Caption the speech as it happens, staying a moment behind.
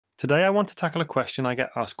Today I want to tackle a question I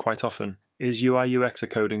get asked quite often. Is UI UX a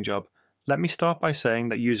coding job? Let me start by saying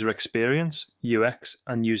that user experience, UX,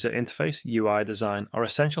 and user interface, UI design, are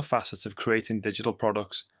essential facets of creating digital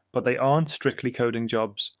products, but they aren't strictly coding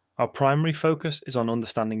jobs. Our primary focus is on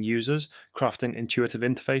understanding users, crafting intuitive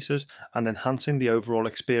interfaces, and enhancing the overall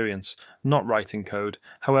experience, not writing code.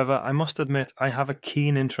 However, I must admit I have a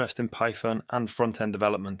keen interest in Python and front-end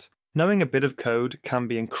development. Knowing a bit of code can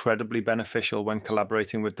be incredibly beneficial when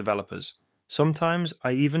collaborating with developers. Sometimes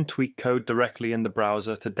I even tweak code directly in the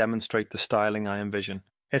browser to demonstrate the styling I envision.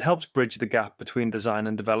 It helps bridge the gap between design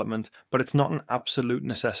and development, but it's not an absolute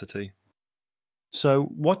necessity. So,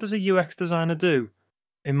 what does a UX designer do?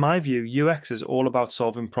 In my view, UX is all about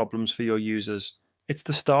solving problems for your users. It's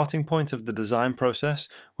the starting point of the design process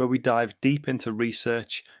where we dive deep into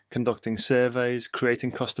research, conducting surveys,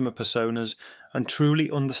 creating customer personas, and truly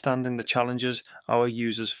understanding the challenges our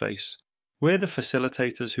users face. We're the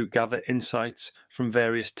facilitators who gather insights from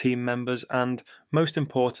various team members and, most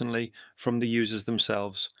importantly, from the users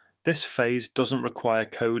themselves. This phase doesn't require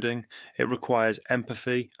coding, it requires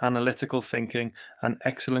empathy, analytical thinking, and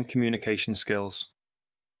excellent communication skills.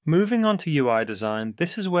 Moving on to UI design,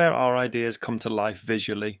 this is where our ideas come to life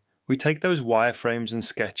visually. We take those wireframes and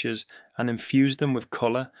sketches and infuse them with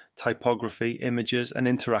color, typography, images, and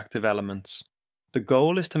interactive elements. The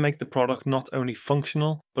goal is to make the product not only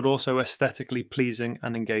functional, but also aesthetically pleasing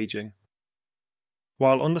and engaging.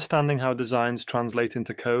 While understanding how designs translate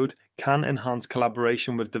into code can enhance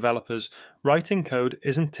collaboration with developers, writing code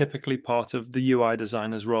isn't typically part of the UI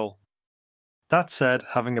designer's role. That said,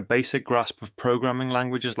 having a basic grasp of programming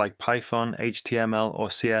languages like Python, HTML, or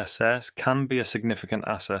CSS can be a significant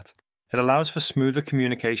asset. It allows for smoother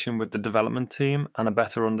communication with the development team and a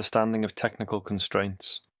better understanding of technical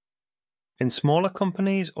constraints. In smaller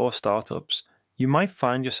companies or startups, you might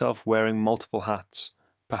find yourself wearing multiple hats,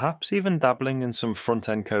 perhaps even dabbling in some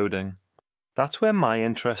front-end coding. That's where my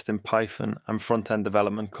interest in Python and front-end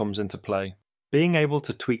development comes into play. Being able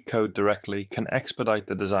to tweak code directly can expedite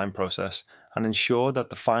the design process and ensure that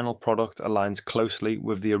the final product aligns closely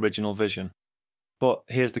with the original vision. But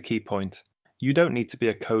here's the key point. You don't need to be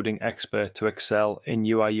a coding expert to excel in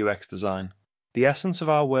UI UX design. The essence of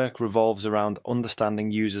our work revolves around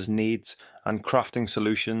understanding users' needs and crafting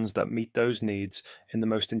solutions that meet those needs in the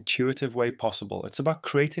most intuitive way possible. It's about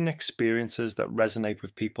creating experiences that resonate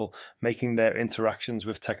with people, making their interactions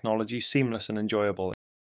with technology seamless and enjoyable.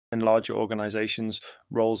 In larger organizations,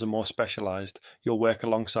 roles are more specialized. You'll work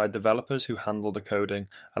alongside developers who handle the coding,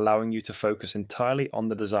 allowing you to focus entirely on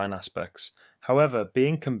the design aspects. However,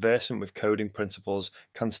 being conversant with coding principles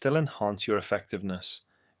can still enhance your effectiveness.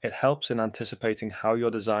 It helps in anticipating how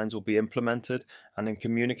your designs will be implemented and in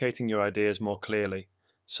communicating your ideas more clearly.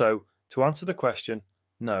 So, to answer the question,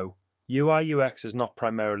 no, UI UX is not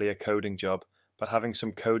primarily a coding job, but having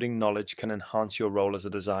some coding knowledge can enhance your role as a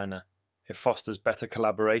designer. It fosters better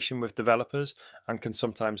collaboration with developers and can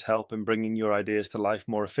sometimes help in bringing your ideas to life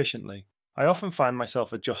more efficiently. I often find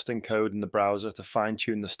myself adjusting code in the browser to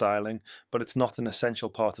fine-tune the styling, but it's not an essential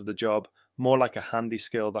part of the job, more like a handy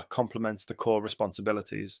skill that complements the core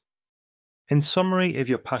responsibilities. In summary, if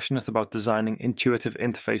you're passionate about designing intuitive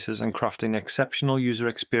interfaces and crafting exceptional user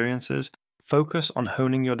experiences, focus on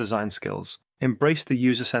honing your design skills. Embrace the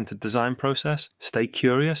user-centered design process, stay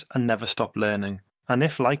curious, and never stop learning. And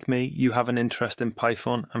if, like me, you have an interest in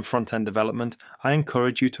Python and front-end development, I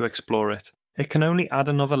encourage you to explore it. It can only add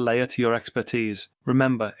another layer to your expertise.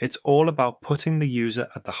 Remember, it's all about putting the user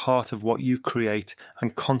at the heart of what you create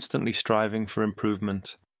and constantly striving for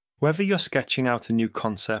improvement. Whether you're sketching out a new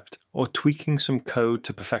concept or tweaking some code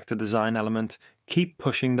to perfect a design element, keep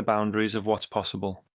pushing the boundaries of what's possible.